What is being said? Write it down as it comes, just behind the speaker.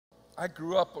I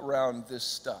grew up around this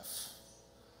stuff.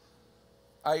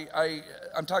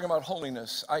 I'm talking about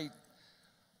holiness. I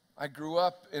grew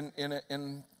up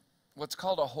in what's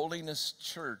called a holiness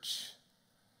church.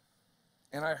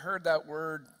 And I heard that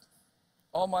word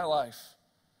all my life.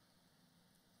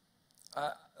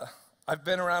 I've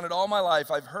been around it all my life.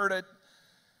 I've heard it.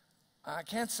 I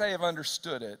can't say I've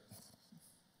understood it,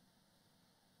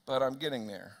 but I'm getting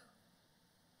there.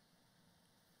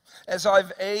 As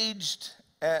I've aged,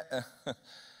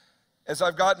 as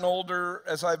I've gotten older,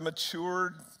 as I've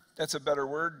matured, that's a better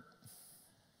word,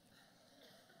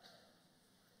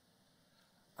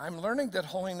 I'm learning that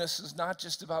holiness is not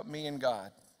just about me and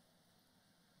God.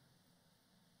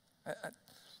 I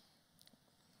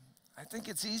think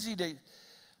it's easy to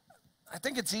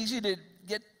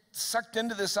get sucked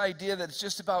into this idea that it's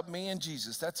just about me and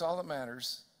Jesus. That's all that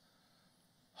matters.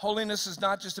 Holiness is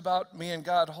not just about me and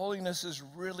God. Holiness is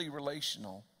really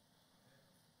relational.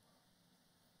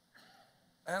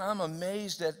 And I'm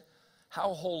amazed at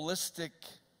how holistic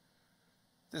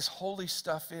this holy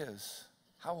stuff is.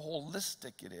 How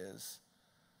holistic it is.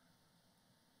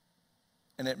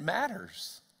 And it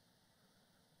matters.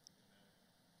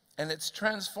 And it's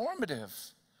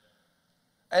transformative.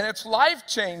 And it's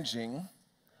life-changing.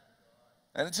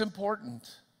 And it's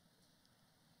important.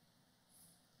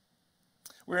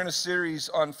 We're in a series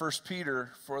on 1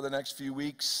 Peter for the next few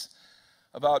weeks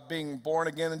about being born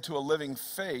again into a living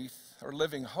faith, or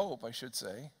living hope, I should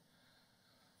say.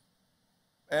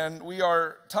 And we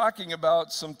are talking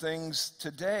about some things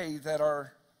today that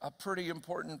are a pretty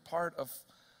important part of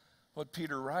what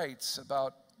Peter writes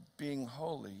about being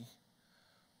holy.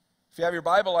 If you have your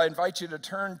Bible, I invite you to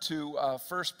turn to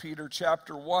 1 Peter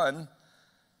chapter 1.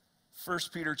 1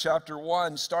 Peter chapter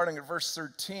 1, starting at verse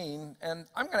 13. And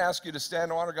I'm going to ask you to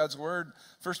stand and honor God's word.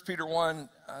 1 Peter 1,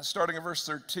 starting at verse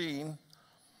 13.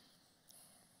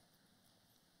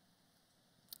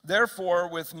 Therefore,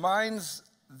 with minds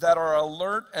that are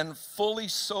alert and fully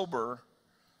sober,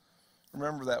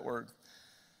 remember that word,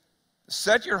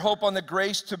 set your hope on the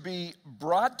grace to be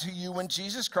brought to you when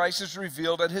Jesus Christ is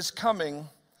revealed at his coming.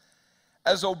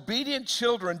 As obedient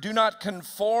children, do not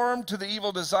conform to the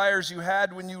evil desires you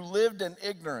had when you lived in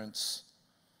ignorance.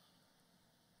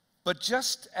 But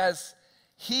just as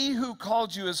he who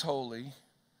called you is holy,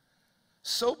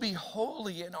 so be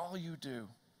holy in all you do.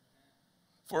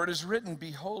 For it is written,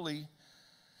 be holy,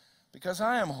 because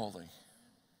I am holy.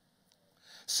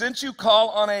 Since you call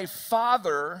on a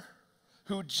Father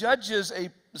who judges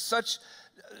each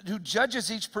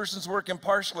person's work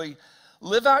impartially,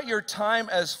 live out your time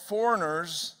as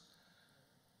foreigners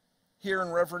here in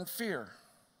reverent fear.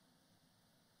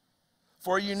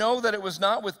 For you know that it was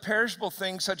not with perishable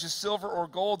things such as silver or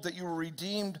gold that you were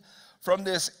redeemed from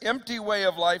this empty way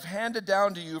of life handed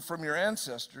down to you from your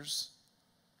ancestors,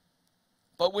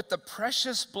 but with the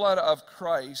precious blood of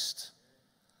Christ,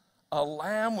 a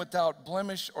lamb without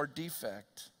blemish or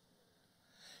defect.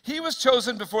 He was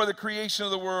chosen before the creation of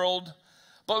the world,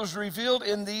 but was revealed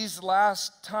in these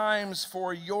last times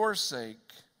for your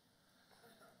sake.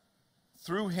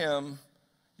 Through him,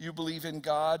 you believe in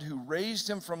God who raised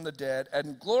him from the dead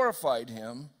and glorified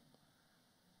him,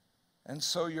 and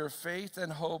so your faith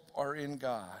and hope are in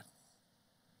God.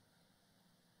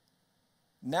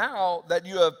 Now that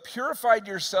you have purified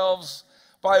yourselves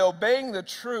by obeying the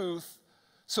truth,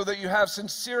 so that you have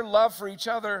sincere love for each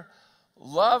other,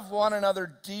 love one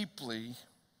another deeply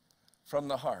from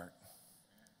the heart.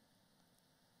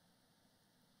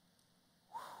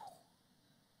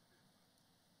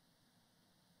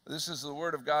 This is the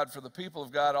word of God for the people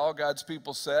of God. All God's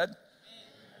people said, amen.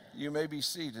 You may be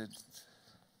seated.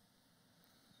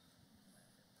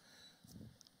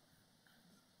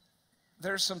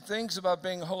 There's some things about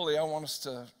being holy I want us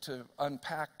to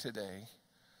unpack today.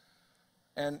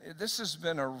 And this has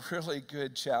been a really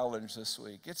good challenge this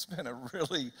week. It's been a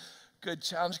really good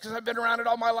challenge because I've been around it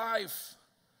all my life.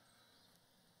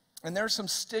 And there's some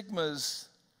stigmas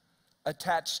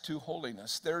attached to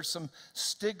holiness. There's some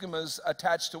stigmas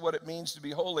attached to what it means to be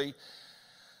holy.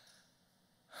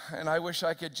 And I wish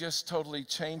I could just totally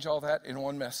change all that in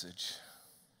one message.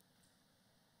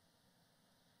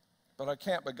 But I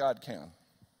can't, but God can.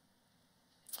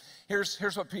 Here's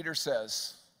what Peter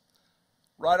says.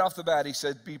 Right off the bat, he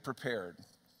said, be prepared.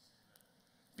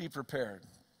 Be prepared.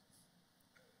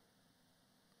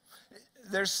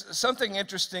 There's something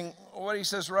interesting, what he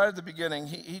says right at the beginning.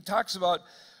 He talks about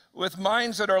with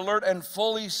minds that are alert and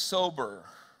fully sober.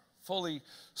 Fully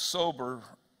sober.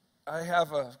 I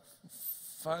have a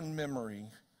fun memory.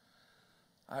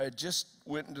 I had just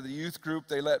went into the youth group.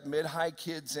 They let mid-high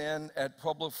kids in at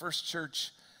Pueblo First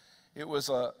Church. It was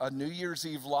a New Year's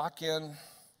Eve lock-in.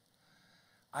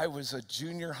 I was a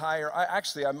junior high.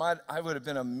 I would have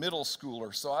been a middle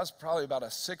schooler. So I was probably about a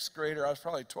 6th grader. I was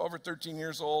probably 12 or 13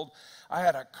 years old. I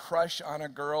had a crush on a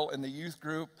girl in the youth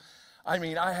group. I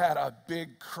mean, I had a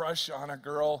big crush on a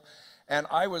girl. And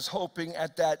I was hoping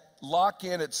at that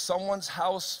lock-in at someone's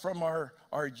house from our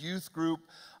youth group,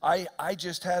 I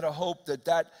just had a hope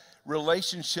that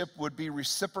relationship would be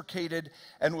reciprocated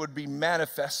and would be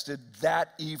manifested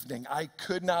that evening. I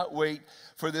could not wait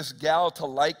for this gal to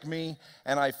like me,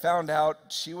 and I found out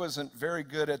she wasn't very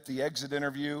good at the exit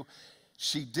interview.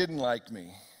 She didn't like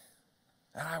me,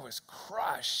 and I was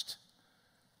crushed.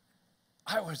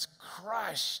 And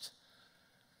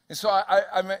so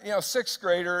I'm 6th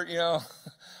grader,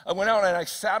 I went out and I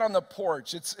sat on the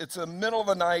porch. It's the middle of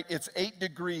the night. It's 8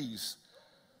 degrees.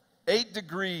 8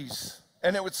 degrees.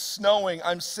 And it was snowing.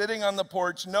 I'm sitting on the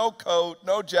porch, no coat,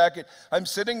 no jacket. I'm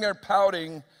sitting there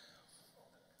pouting.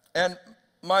 And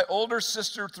my older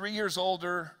sister, 3 years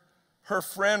older, her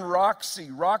friend Roxy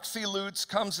Lutz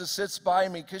comes and sits by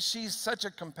me because she's such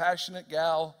a compassionate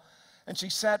gal. And she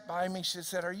sat by me. She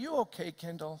said, "Are you okay,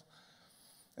 Kendall?"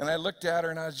 And I looked at her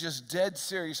and I was just dead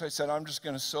serious. I said, "I'm just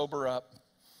going to sober up."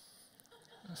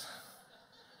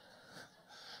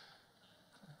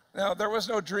 Now, there was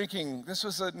no drinking. This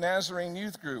was a Nazarene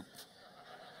youth group.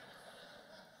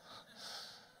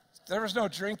 There was no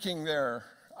drinking there.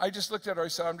 I just looked at her. I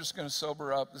said, "I'm just going to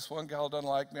sober up. This one gal doesn't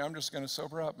like me. I'm just going to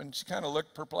sober up." And she kind of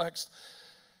looked perplexed.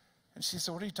 And she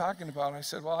said, "What are you talking about?" I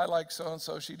said, "Well, I like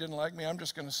so-and-so. She didn't like me. I'm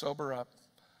just going to sober up."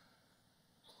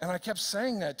 And I kept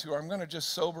saying that to her. "I'm going to just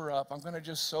sober up. I'm going to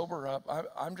just sober up.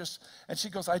 And she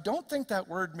goes, "I don't think that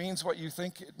word means what you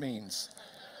think it means."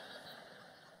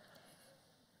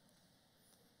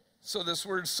 So this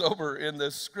word sober in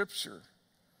this scripture,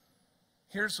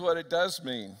 here's what it does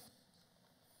mean.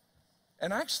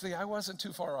 And actually, I wasn't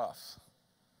too far off.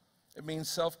 It means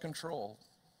self-control.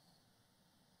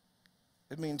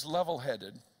 It means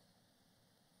level-headed.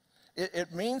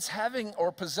 It means having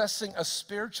or possessing a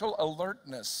spiritual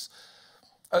alertness,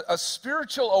 a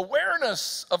spiritual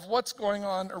awareness of what's going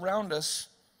on around us.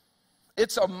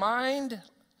 It's a mind,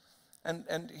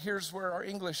 and here's where our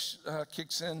English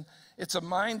kicks in. It's a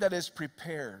mind that is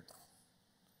prepared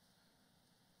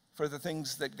for the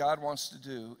things that God wants to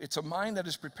do. It's a mind that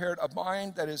is prepared, a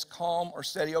mind that is calm or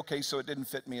steady. Okay, so it didn't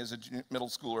fit me as a middle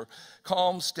schooler.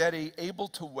 Calm, steady, able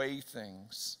to weigh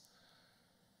things.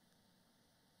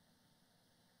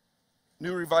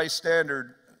 New Revised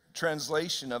Standard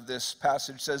translation of this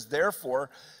passage says, "Therefore,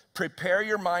 prepare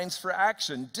your minds for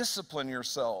action. Discipline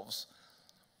yourselves."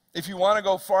 If you want to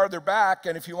go farther back,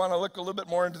 and if you want to look a little bit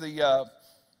more into the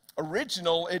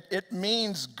original, it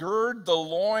means gird the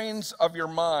loins of your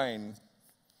mind.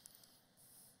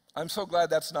 I'm so glad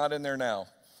that's not in there now,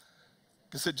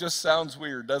 because it just sounds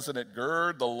weird, doesn't it?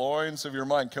 Gird the loins of your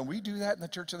mind. Can we do that in the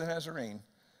Church of the Nazarene?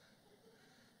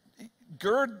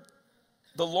 Gird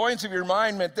the loins of your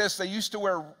mind meant this. They used to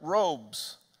wear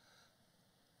robes.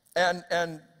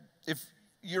 And if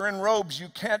you're in robes, you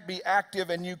can't be active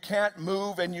and you can't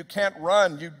move and you can't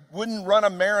run. You wouldn't run a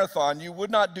marathon. You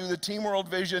would not do the Team World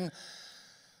Vision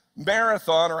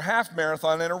marathon or half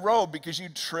marathon in a robe because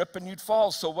you'd trip and you'd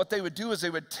fall. So what they would do is they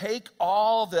would take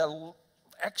all the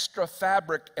extra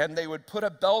fabric and they would put a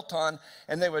belt on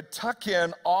and they would tuck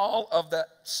in all of the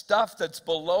stuff that's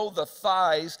below the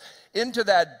thighs into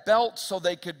that belt so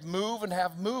they could move and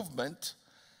have movement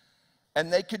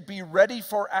and they could be ready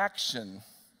for action,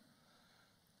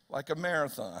 like a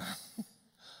marathon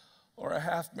or a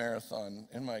half marathon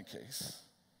in my case.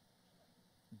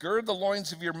 Gird the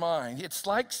loins of your mind. It's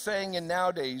like saying in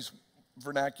nowadays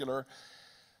vernacular,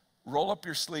 roll up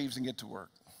your sleeves and get to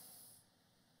work.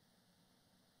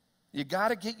 You got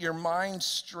to get your mind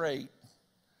straight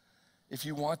if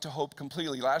you want to hope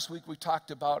completely. Last week we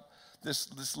talked about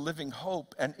this living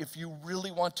hope, and if you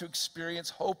really want to experience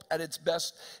hope at its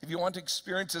best, if you want to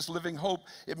experience this living hope,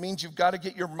 it means you've got to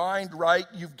get your mind right.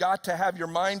 You've got to have your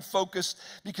mind focused,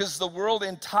 because the world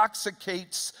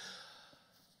intoxicates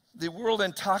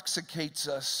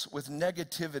us with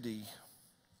negativity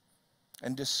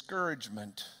and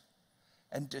discouragement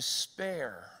and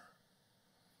despair.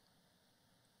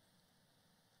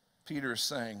 Peter is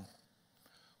saying,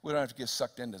 we don't have to get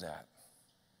sucked into that.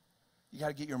 You got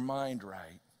to get your mind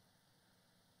right.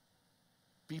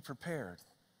 Be prepared.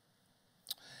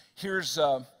 Here's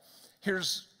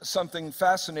something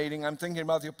fascinating. I'm thinking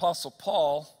about the Apostle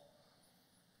Paul,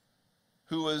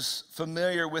 who was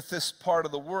familiar with this part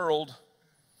of the world.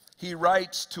 He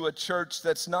writes to a church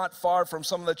that's not far from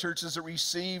some of the churches that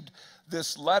received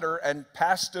this letter and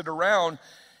passed it around.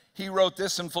 He wrote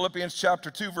this in Philippians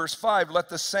chapter 2, verse 5, let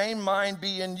the same mind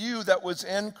be in you that was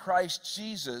in Christ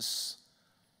Jesus.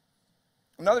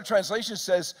 Another translation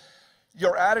says,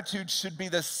 your attitude should be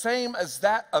the same as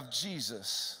that of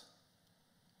Jesus.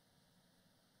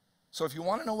 So if you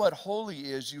want to know what holy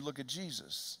is, you look at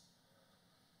Jesus.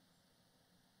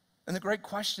 And the great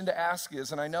question to ask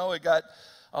is, and I know it got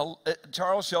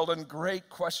Charles Sheldon, great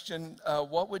question,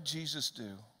 what would Jesus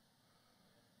do?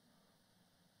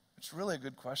 It's really a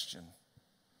good question.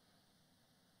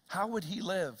 How would he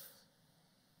live?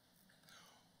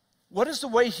 What is the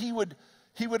way he would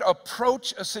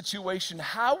approach a situation?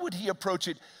 How would he approach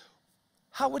it?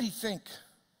 How would he think?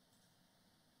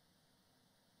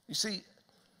 You see,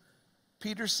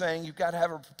 Peter's saying you've got to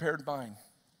have a prepared mind.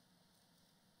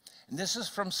 And this is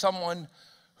from someone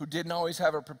who didn't always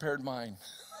have a prepared mind.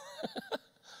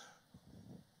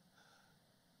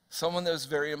 Someone that was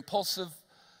very impulsive.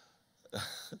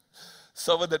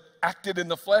 Someone that acted in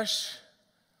the flesh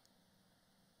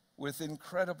with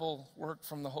incredible work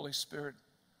from the Holy Spirit.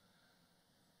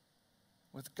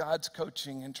 With God's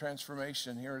coaching and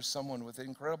transformation, here is someone with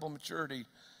incredible maturity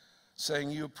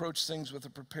saying you approach things with a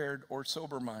prepared or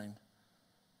sober mind.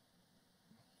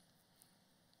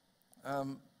 I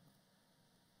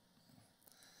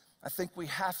think we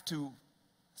have to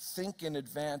think in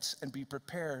advance and be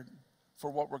prepared for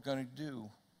what we're going to do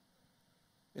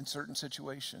in certain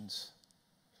situations.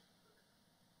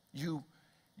 You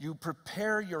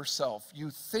prepare yourself. You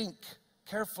think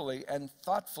carefully and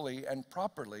thoughtfully and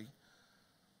properly.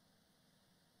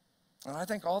 And I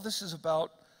think all this is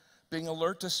about being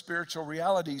alert to spiritual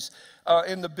realities.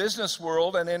 In the business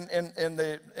world and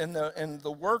in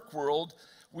the work world,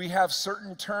 we have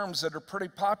certain terms that are pretty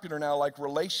popular now, like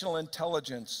relational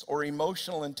intelligence or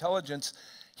emotional intelligence.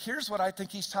 Here's what I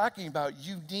think he's talking about.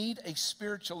 You need a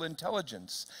spiritual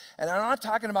intelligence. And I'm not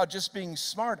talking about just being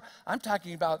smart. I'm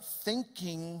talking about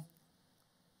thinking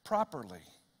properly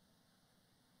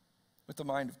with the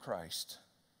mind of Christ.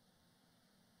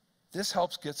 This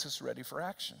helps gets us ready for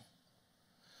action.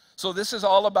 So this is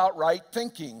all about right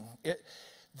thinking.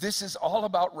 This is all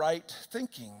about right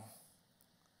thinking.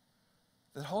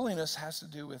 That holiness has to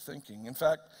do with thinking. In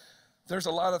fact, there's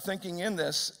a lot of thinking in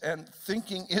this, and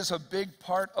thinking is a big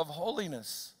part of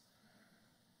holiness.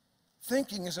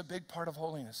 Thinking is a big part of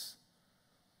holiness.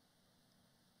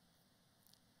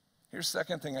 Here's the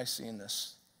second thing I see in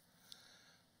this,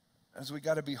 as we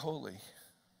got to be holy.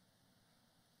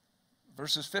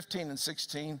 Verses 15 and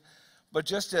 16, but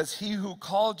just as he who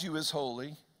called you is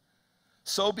holy,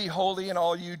 so be holy in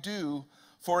all you do,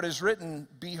 for it is written,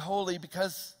 be holy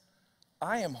because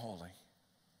I am holy.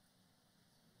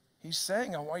 He's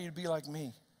saying, I want you to be like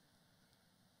me.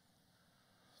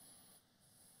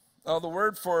 The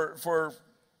word for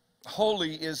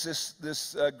holy is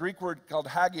this Greek word called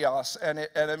hagios, and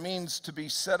it means to be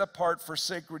set apart for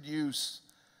sacred use,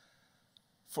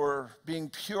 for being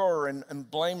pure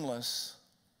and blameless.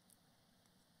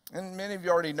 And many of you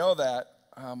already know that.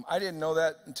 I didn't know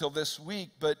that until this week,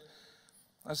 but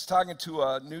I was talking to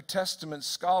a New Testament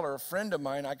scholar, a friend of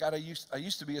mine. I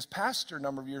used to be his pastor a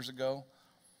number of years ago.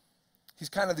 He's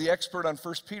kind of the expert on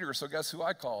 1 Peter, so guess who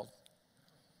I called?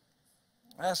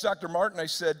 I asked Dr. Martin, I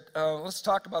said, let's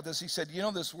talk about this. He said, you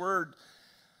know, this word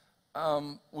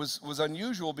was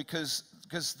unusual because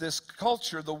this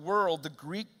culture, the world, the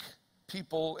Greek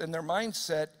people in their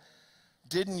mindset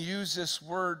didn't use this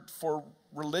word for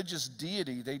religious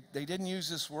deity. They didn't use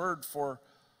this word for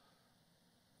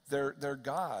their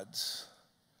gods,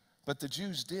 but the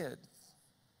Jews did.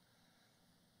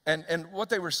 And what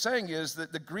they were saying is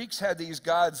that the Greeks had these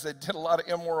gods that did a lot of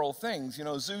immoral things. You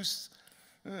know, Zeus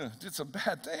did some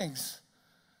bad things.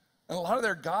 And a lot of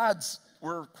their gods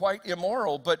were quite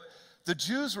immoral, but the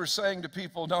Jews were saying to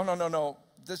people, no.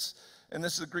 This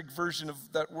is the Greek version of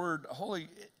that word, holy.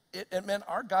 It meant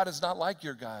our God is not like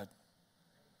your God.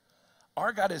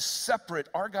 Our God is separate.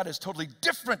 Our God is totally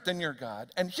different than your God.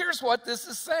 And here's what this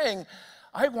is saying.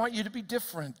 I want you to be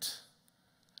different.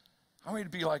 I want you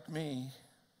to be like me.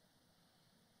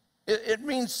 It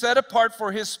means set apart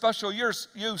for his special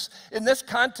use. In this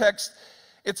context,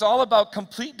 it's all about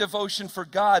complete devotion for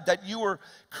God, that you were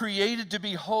created to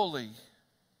be holy.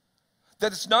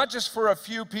 That it's not just for a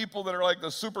few people that are like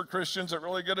the super Christians that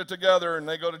really get it together and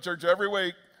they go to church every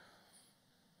week.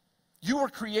 You were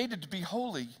created to be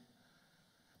holy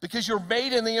because you're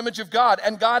made in the image of God,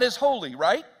 and God is holy,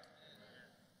 right?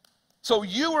 So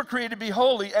you were created to be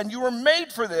holy, and you were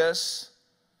made for this,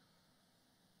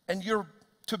 and you're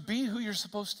to be who you're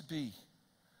supposed to be.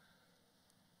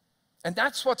 And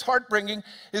that's what's heartbreaking,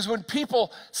 is when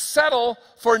people settle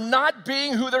for not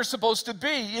being who they're supposed to be.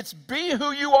 It's be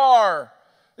who you are.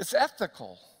 It's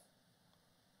ethical.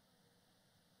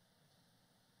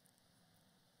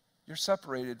 You're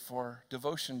separated for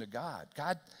devotion to God.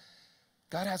 God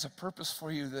has a purpose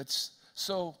for you that's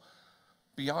so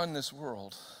beyond this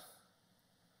world.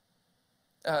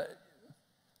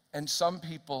 And some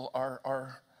people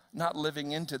are not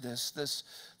living into this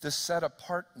set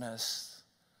apartness,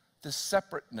 this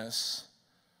separateness.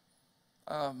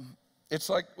 It's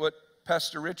like what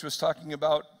Pastor Rich was talking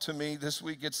about to me this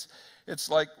week. It's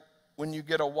like when you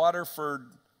get a Waterford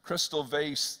crystal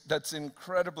vase that's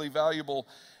incredibly valuable,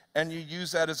 and you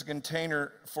use that as a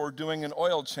container for doing an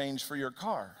oil change for your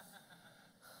car.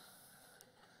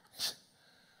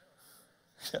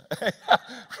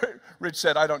 Rich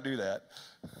said, I don't do that.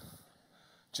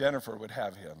 Jennifer would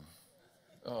have him.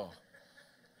 Oh.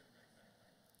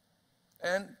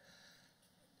 And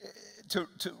to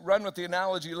run with the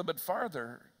analogy a little bit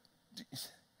farther,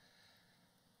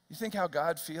 you think how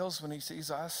God feels when he sees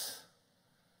us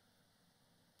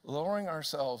lowering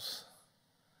ourselves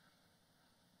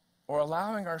or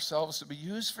allowing ourselves to be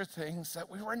used for things that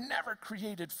we were never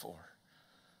created for?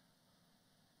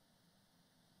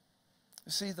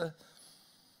 You see, the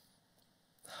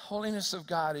holiness of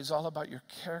God is all about your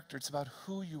character. It's about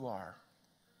who you are.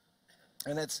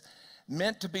 And it's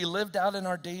meant to be lived out in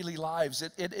our daily lives.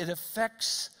 It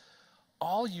affects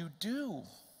all you do.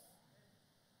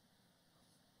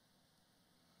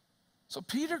 So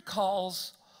Peter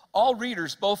calls all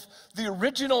readers, both the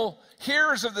original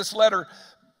hearers of this letter,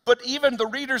 but even the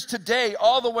readers today,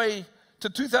 all the way to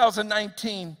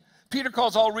 2019, Peter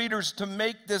calls all readers to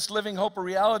make this living hope a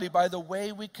reality by the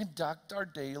way we conduct our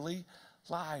daily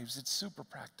lives. It's super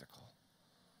practical.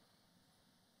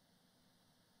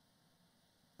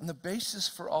 And the basis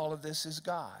for all of this is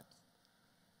God.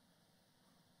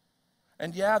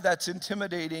 And yeah, that's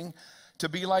intimidating to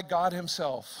be like God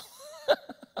himself.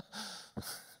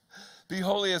 Be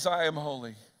holy as I am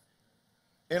holy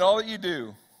in all that you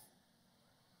do.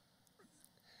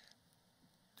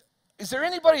 Is there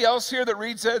anybody else here that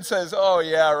reads that and says, oh,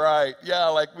 yeah, right. Yeah,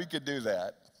 like we could do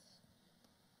that?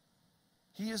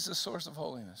 He is the source of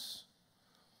holiness.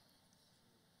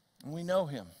 And we know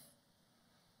him.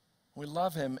 We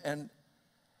love him. And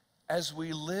as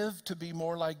we live to be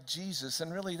more like Jesus,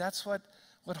 and really that's what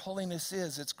holiness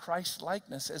is. It's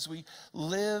Christ-likeness. As we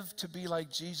live to be like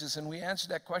Jesus, and we answer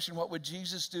that question, what would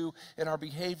Jesus do in our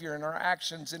behavior, in our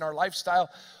actions, in our lifestyle?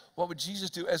 What would Jesus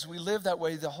do? As we live that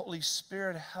way, the Holy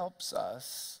Spirit helps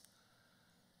us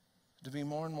to be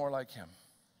more and more like him.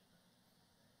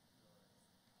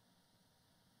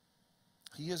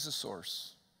 He is the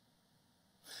source.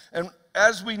 And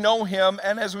as we know him,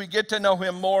 and as we get to know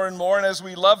him more and more, and as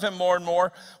we love him more and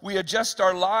more, we adjust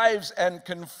our lives and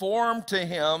conform to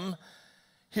him,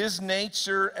 his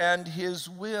nature and his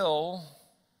will.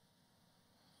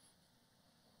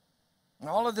 And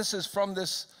all of this is from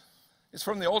it's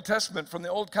from the Old Testament, from the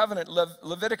Old Covenant,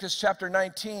 Leviticus chapter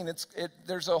 19.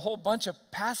 There's a whole bunch of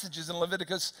passages in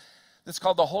Leviticus that's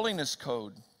called the Holiness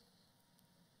Code.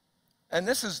 And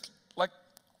this is like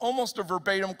almost a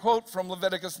verbatim quote from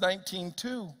Leviticus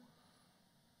 19:2.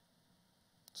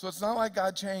 So it's not like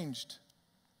God changed.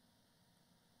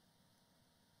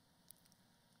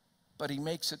 But he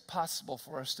makes it possible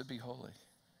for us to be holy.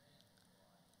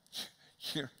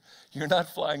 You're not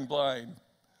flying blind.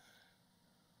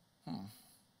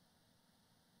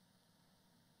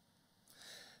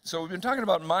 So we've been talking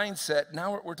about mindset.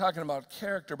 Now we're talking about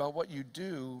character, about what you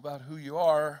do, about who you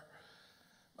are.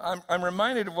 I'm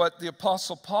reminded of what the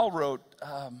Apostle Paul wrote,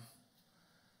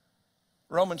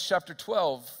 Romans chapter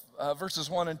 12, verses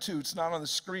 1 and 2. It's not on the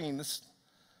screen. This is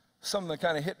something that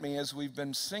kind of hit me as we've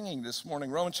been singing this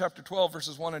morning. Romans chapter 12,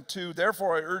 verses 1 and 2.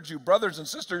 Therefore, I urge you, brothers and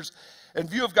sisters, in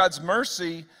view of God's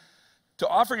mercy, to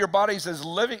offer your bodies as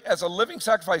a living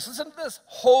sacrifice. Listen to this.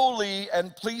 Holy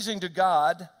and pleasing to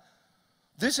God.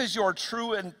 This is your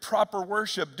true and proper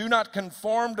worship. Do not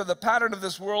conform to the pattern of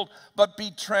this world, but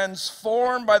be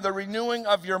transformed by the renewing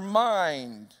of your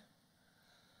mind.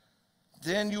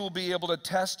 Then you will be able to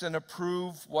test and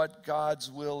approve what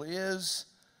God's will is,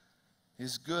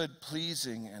 his good,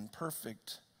 pleasing, and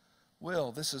perfect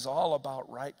will. This is all about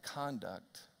right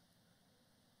conduct.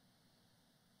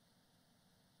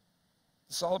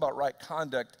 It's all about right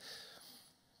conduct.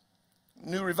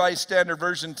 New Revised Standard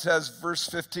Version says, verse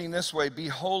 15 this way, be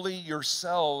holy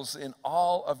yourselves in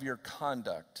all of your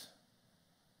conduct.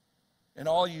 In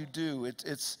all you do.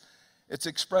 It's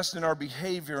expressed in our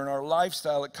behavior and our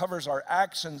lifestyle. It covers our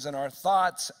actions and our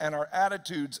thoughts and our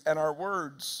attitudes and our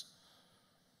words.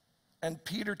 And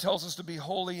Peter tells us to be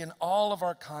holy in all of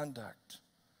our conduct,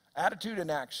 attitude and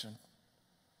action.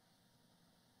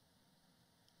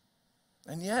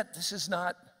 And yet, this is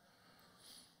not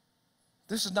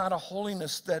a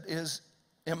holiness that is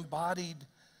embodied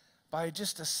by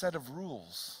just a set of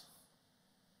rules.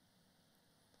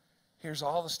 Here's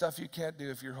all the stuff you can't do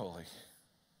if you're holy.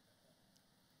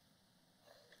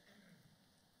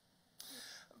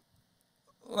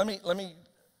 Let me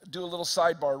do a little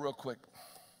sidebar real quick.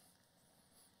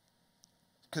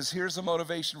 Because here's the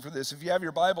motivation for this. If you have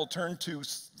your Bible, turn to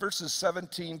verses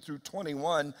 17 through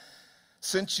 21.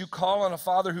 Since you call on a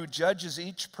Father who judges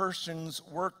each person's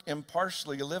work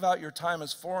impartially, you live out your time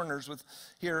as foreigners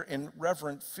here in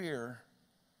reverent fear.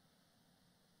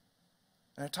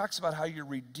 And it talks about how you're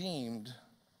redeemed.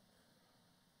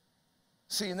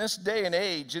 See, in this day and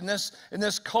age, in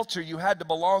this culture, you had to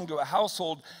belong to a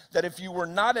household that if you were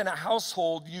not in a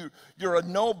household, you're a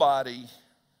nobody.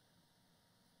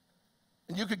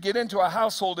 And you could get into a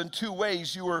household in two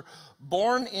ways. You were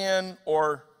born in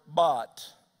or bought,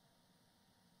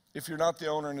 if you're not the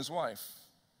owner and his wife.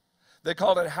 They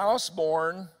called it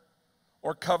house-born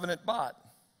or covenant bought.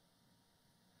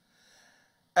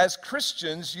 As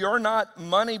Christians, you're not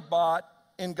money bought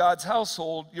in God's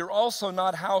household. You're also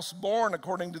not house-born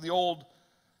according to the old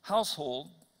household,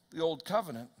 the old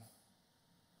covenant.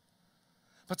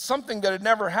 But something that had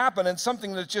never happened and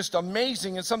something that's just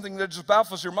amazing and something that just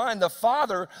baffles your mind, the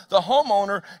father, the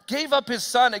homeowner, gave up his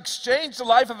son, exchanged the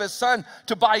life of his son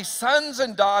to buy sons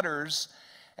and daughters.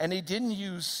 And he didn't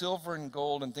use silver and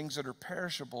gold and things that are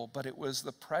perishable, but it was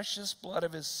the precious blood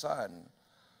of his son,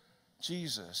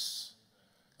 Jesus,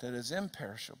 that is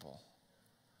imperishable.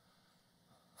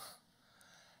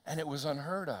 And it was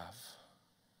unheard of.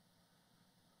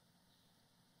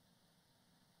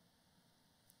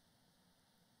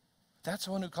 That's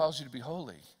the one who calls you to be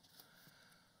holy.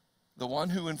 The one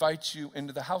who invites you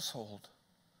into the household.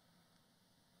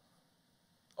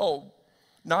 Oh,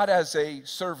 not as a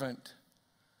servant,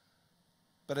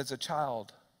 but as a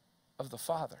child of the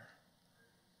Father.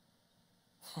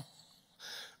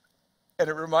 And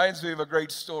it reminds me of a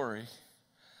great story.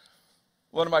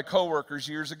 One of my coworkers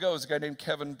years ago is a guy named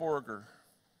Kevin Borger.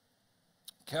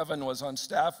 Kevin was on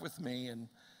staff with me, and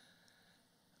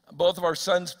both of our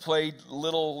sons played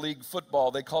Little League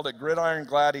football. They called it Gridiron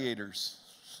Gladiators.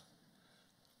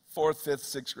 4th, 5th,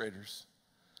 6th graders.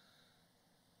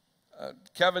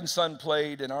 Kevin's son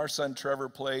played, and our son Trevor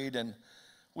played, and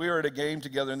we were at a game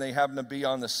together, and they happened to be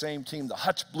on the same team, the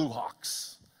Hutch Blue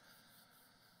Hawks.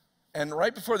 And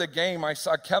right before the game, I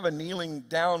saw Kevin kneeling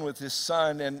down with his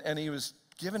son, and he was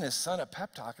giving his son a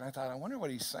pep talk. And I thought, I wonder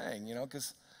what he's saying,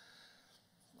 because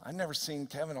I'd never seen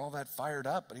Kevin all that fired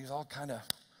up, but he's all kind of.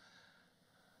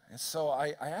 And so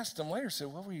I asked him later, I said,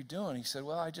 what were you doing? He said,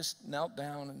 well, I just knelt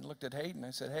down and looked at Hayden.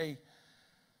 I said, hey,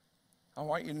 I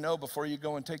want you to know before you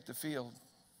go and take the field,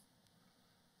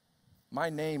 my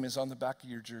name is on the back of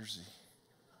your jersey.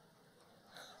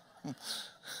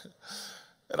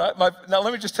 Now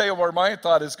let me just tell you where my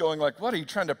thought is going, like, what, are you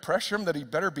trying to pressure him that he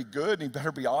better be good and he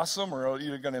better be awesome, or are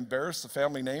you going to embarrass the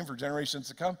family name for generations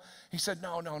to come? He said,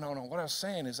 no. What I was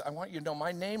saying is I want you to know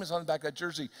my name is on the back of that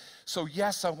jersey. So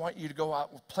yes, I want you to go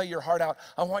out, play your heart out.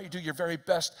 I want you to do your very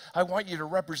best. I want you to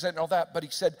represent all that. But he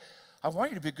said, I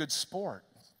want you to be a good sport.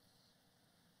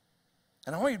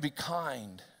 And I want you to be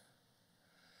kind.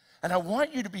 And I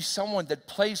want you to be someone that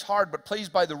plays hard but plays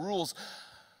by the rules.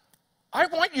 I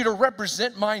want you to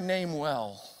represent my name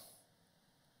well.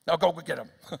 Now go get him.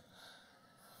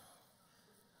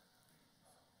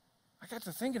 I got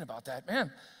to thinking about that.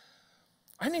 Man,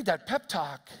 I need that pep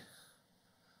talk.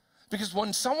 Because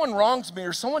when someone wrongs me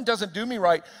or someone doesn't do me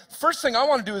right, the first thing I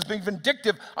want to do is be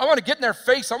vindictive. I want to get in their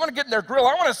face. I want to get in their grill.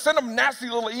 I want to send them a nasty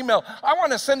little email. I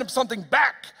want to send them something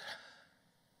back.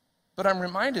 But I'm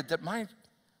reminded that my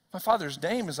father's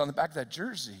name is on the back of that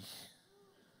jersey.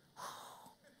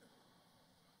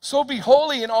 So be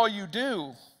holy in all you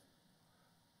do.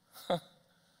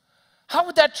 How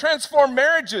would that transform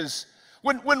marriages?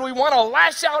 When we want to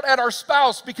lash out at our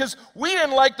spouse because we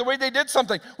didn't like the way they did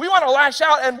something. We want to lash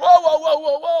out and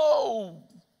whoa.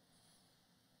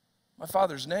 My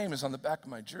father's name is on the back of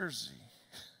my jersey.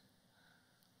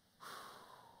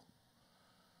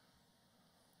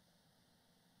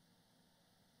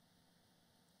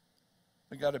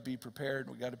 We got to be prepared.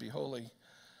 We got to be holy.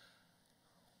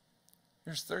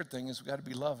 Here's the third thing is we got to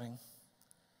be loving.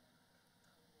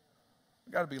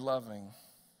 We got to be loving.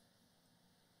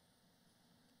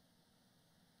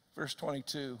 Verse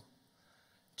 22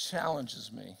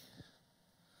 challenges me.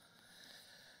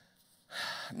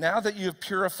 Now that you have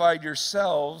purified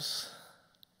yourselves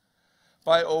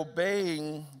by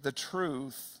obeying the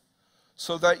truth,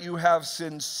 so that you have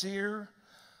sincere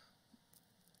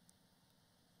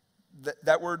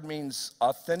that word means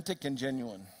authentic and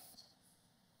genuine.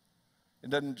 It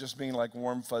doesn't just mean like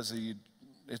warm, fuzzy.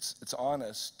 It's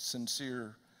honest,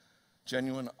 sincere,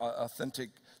 genuine, authentic.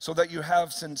 So that you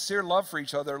have sincere love for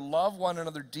each other, love one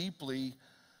another deeply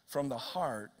from the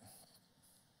heart.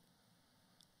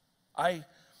 I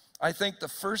think the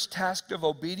first task of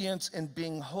obedience in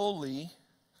being holy,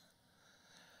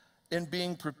 in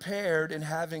being prepared, in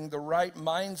having the right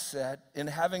mindset, in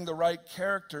having the right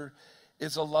character,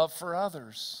 is a love for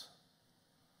others.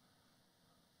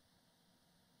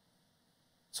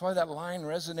 That's why that line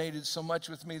resonated so much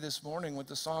with me this morning with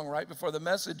the song right before the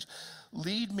message.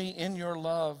 Lead me in your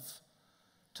love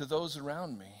to those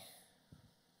around me.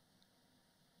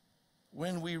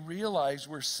 When we realize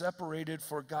we're separated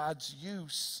for God's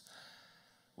use,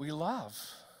 we love.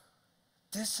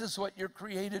 This is what you're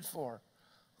created for.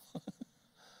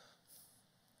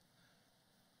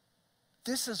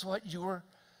 This is what you were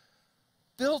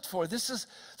built for. This is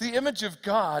the image of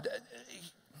God.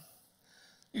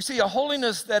 You see, a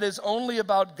holiness that is only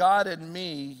about God and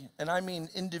me, and I mean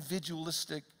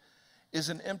individualistic, is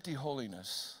an empty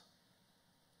holiness.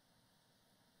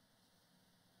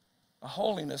 A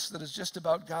holiness that is just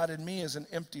about God and me is an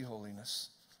empty holiness.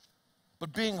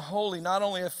 But being holy not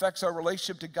only affects our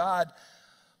relationship to God,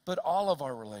 but all of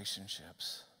our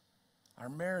relationships, our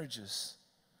marriages,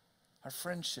 our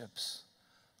friendships,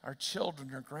 our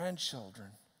children, our grandchildren,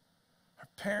 our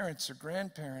parents or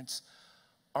grandparents,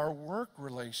 our work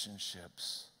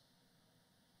relationships,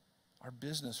 our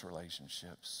business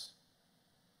relationships.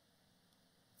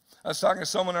 I was talking to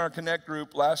someone in our Connect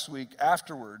group last week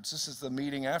afterwards. This is the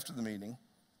meeting after the meeting.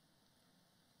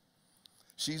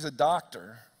 She's a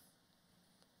doctor,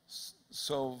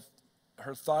 so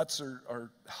her thoughts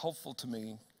are helpful to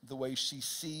me, the way she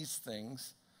sees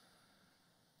things.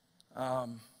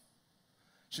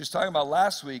 She was talking about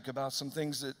last week about some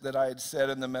things that I had said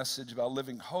in the message about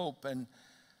living hope, and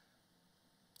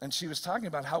she was talking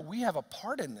about how we have a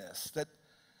part in this, that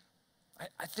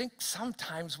I think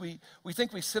sometimes we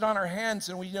think we sit on our hands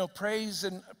and we pray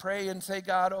and say,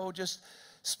 God, oh, just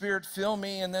Spirit, fill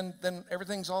me, and then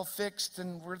everything's all fixed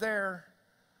and we're there.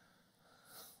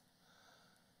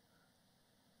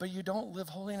 But you don't live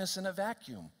holiness in a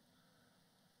vacuum.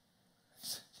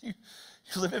 You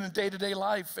live in a day-to-day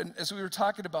life. And as we were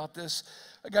talking about this,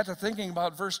 I got to thinking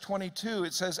about verse 22.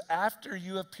 It says, after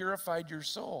you have purified your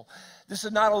soul. This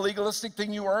is not a legalistic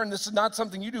thing you earn. This is not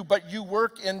something you do, but you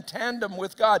work in tandem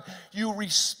with God. You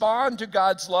respond to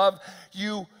God's love.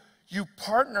 You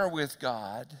partner with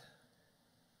God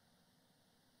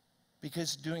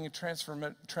because doing a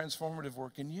transformative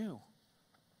work in you.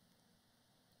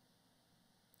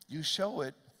 You show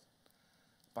it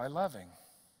by loving.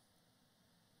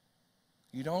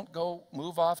 You don't go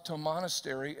move off to a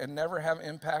monastery and never have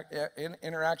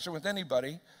interaction with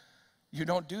anybody. You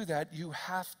don't do that. You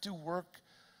have to work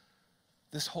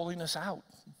this holiness out.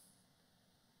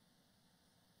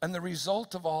 And the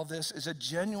result of all this is a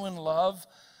genuine love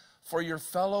for your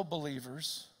fellow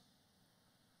believers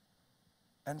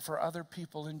and for other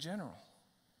people in general.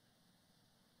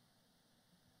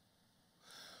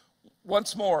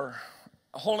 Once more,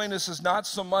 holiness is not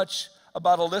so much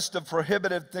about a list of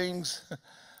prohibited things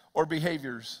or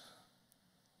behaviors.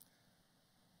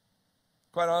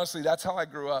 Quite honestly, that's how I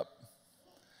grew up.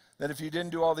 That if you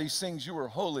didn't do all these things, you were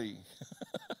holy.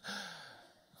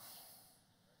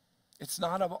 It's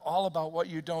not all about what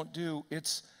you don't do.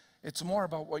 It's more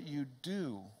about what you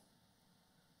do.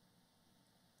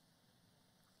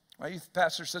 My youth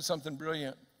pastor said something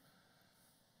brilliant.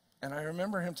 And I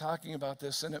remember him talking about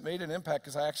this, and it made an impact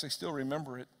because I actually still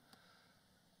remember it.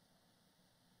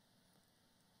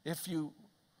 If you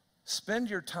spend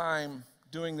your time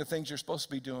doing the things you're supposed to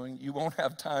be doing, you won't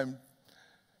have time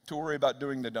to worry about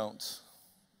doing the don'ts.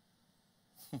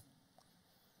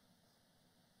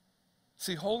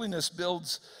 See, holiness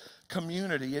builds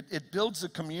community. It builds the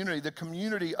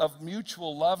community of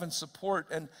mutual love and support.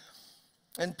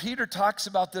 And Peter talks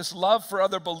about this love for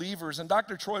other believers. And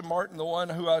Dr. Troy Martin, the one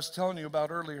who I was telling you about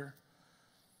earlier,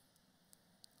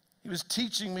 he was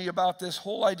teaching me about this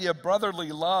whole idea of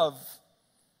brotherly love.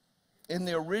 In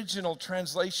the original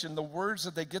translation, the words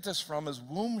that they get this from is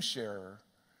womb sharer.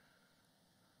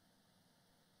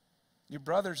 Your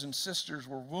brothers and sisters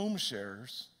were womb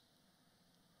sharers.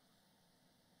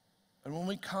 And when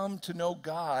we come to know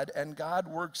God and God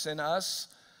works in us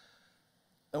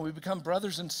and we become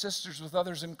brothers and sisters with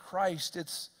others in Christ,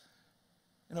 it's,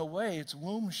 in a way, it's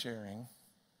womb sharing.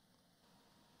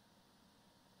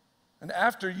 And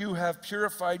after you have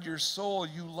purified your soul,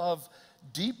 you love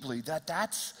deeply.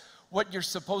 That's what you're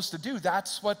supposed to do.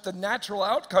 That's what the natural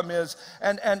outcome is.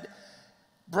 And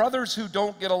brothers who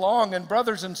don't get along and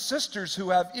brothers and sisters who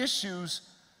have issues,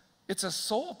 it's a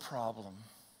soul problem.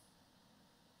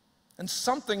 And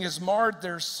something has marred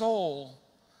their soul,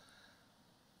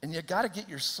 and you got to get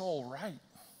your soul right.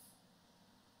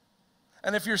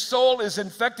 And if your soul is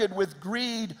infected with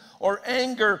greed or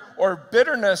anger or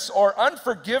bitterness or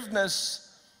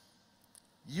unforgiveness,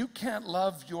 you can't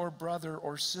love your brother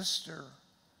or sister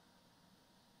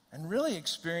and really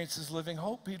experience this living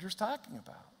hope Peter's talking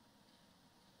about.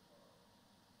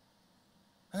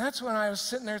 And that's when I was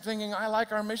sitting there thinking, I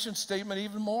like our mission statement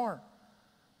even more.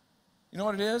 You know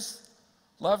what it is?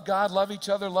 Love God, love each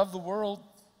other, love the world.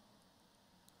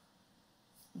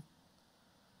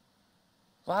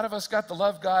 A lot of us got the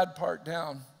love God part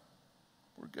down.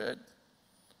 We're good.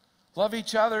 Love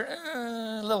each other,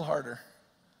 a little harder.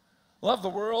 Love the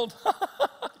world?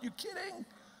 You kidding?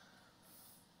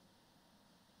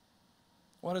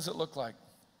 What does it look like,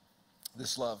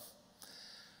 this love?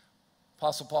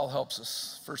 Apostle Paul helps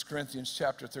us. 1 Corinthians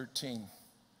chapter 13,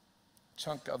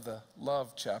 chunk of the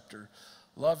love chapter.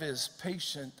 Love is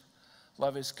patient.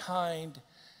 Love is kind.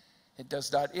 It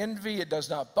does not envy. It does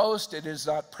not boast. It is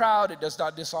not proud. It does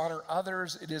not dishonor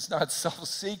others. It is not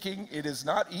self-seeking. It is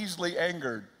not easily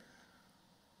angered.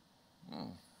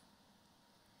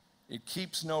 It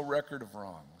keeps no record of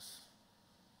wrongs.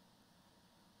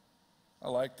 I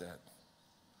like that.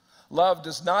 Love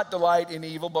does not delight in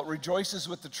evil, but rejoices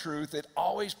with the truth. It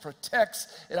always protects.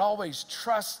 It always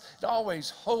trusts. It always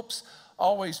hopes,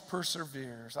 always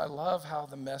perseveres. I love how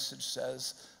the Message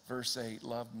says, verse 8,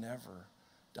 love never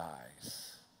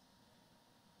dies.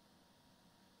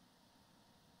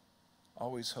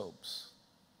 Always hopes.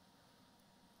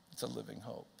 It's a living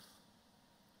hope.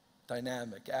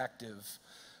 Dynamic, active,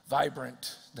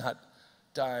 vibrant, not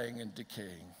dying and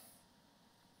decaying.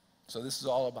 So this is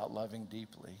all about loving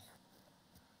deeply.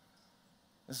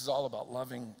 This is all about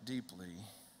loving deeply.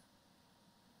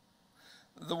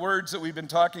 The words that we've been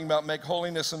talking about make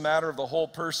holiness a matter of the whole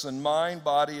person, mind,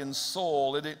 body, and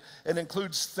soul. It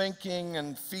includes thinking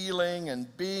and feeling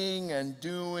and being and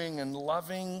doing and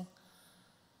loving.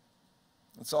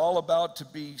 It's all about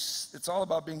being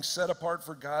set apart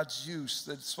for God's use.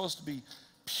 That it's supposed to be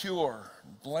pure,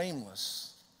 blameless.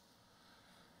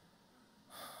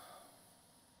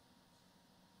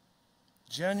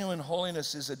 Genuine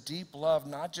holiness is a deep love,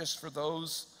 not just for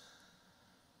those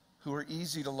who are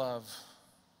easy to love,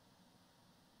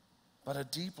 but a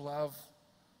deep love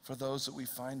for those that we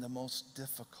find the most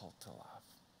difficult to love.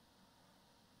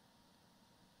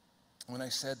 When I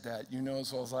said that, you know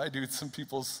as well as I do, some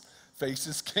people's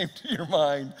faces came to your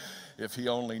mind. If he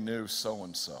only knew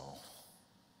so-and-so.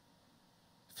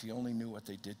 If he only knew what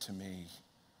they did to me.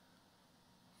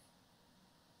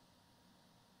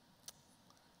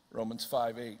 Romans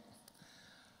 5:8.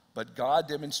 But God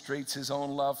demonstrates his own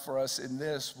love for us in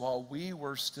this: while we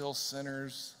were still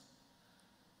sinners,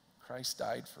 Christ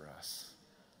died for us.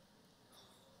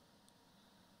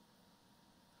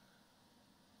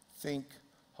 Think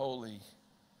holy,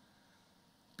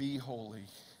 be holy,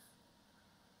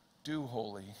 do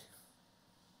holy.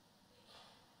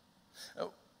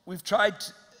 We've tried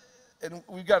to, and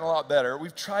we've gotten a lot better.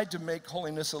 We've tried to make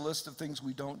holiness a list of things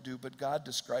we don't do, but God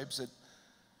describes it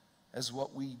as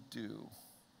what we do,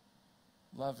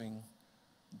 loving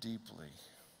deeply.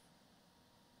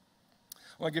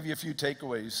 I want to give you a few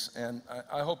takeaways, and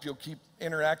I hope you'll keep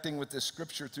interacting with this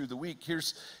scripture through the week.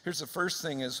 Here's the first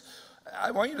thing is,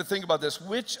 I want you to think about this.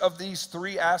 Which of these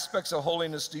three aspects of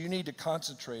holiness do you need to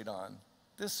concentrate on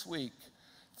this week?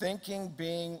 Thinking,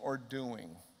 being, or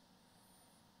doing?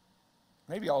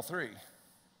 Maybe all three.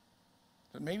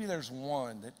 But maybe there's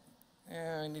one that,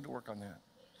 I need to work on that.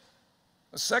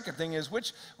 The second thing is,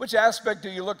 which aspect do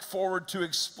you look forward to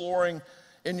exploring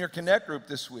in your Connect group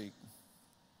this week?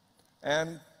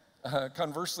 And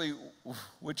conversely,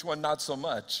 which one not so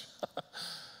much?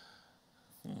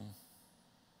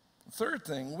 Third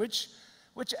thing, which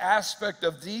aspect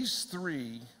of these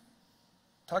three,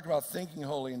 talk about thinking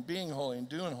holy and being holy and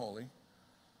doing holy,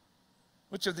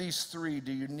 which of these three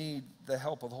do you need the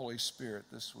help of the Holy Spirit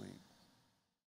this week?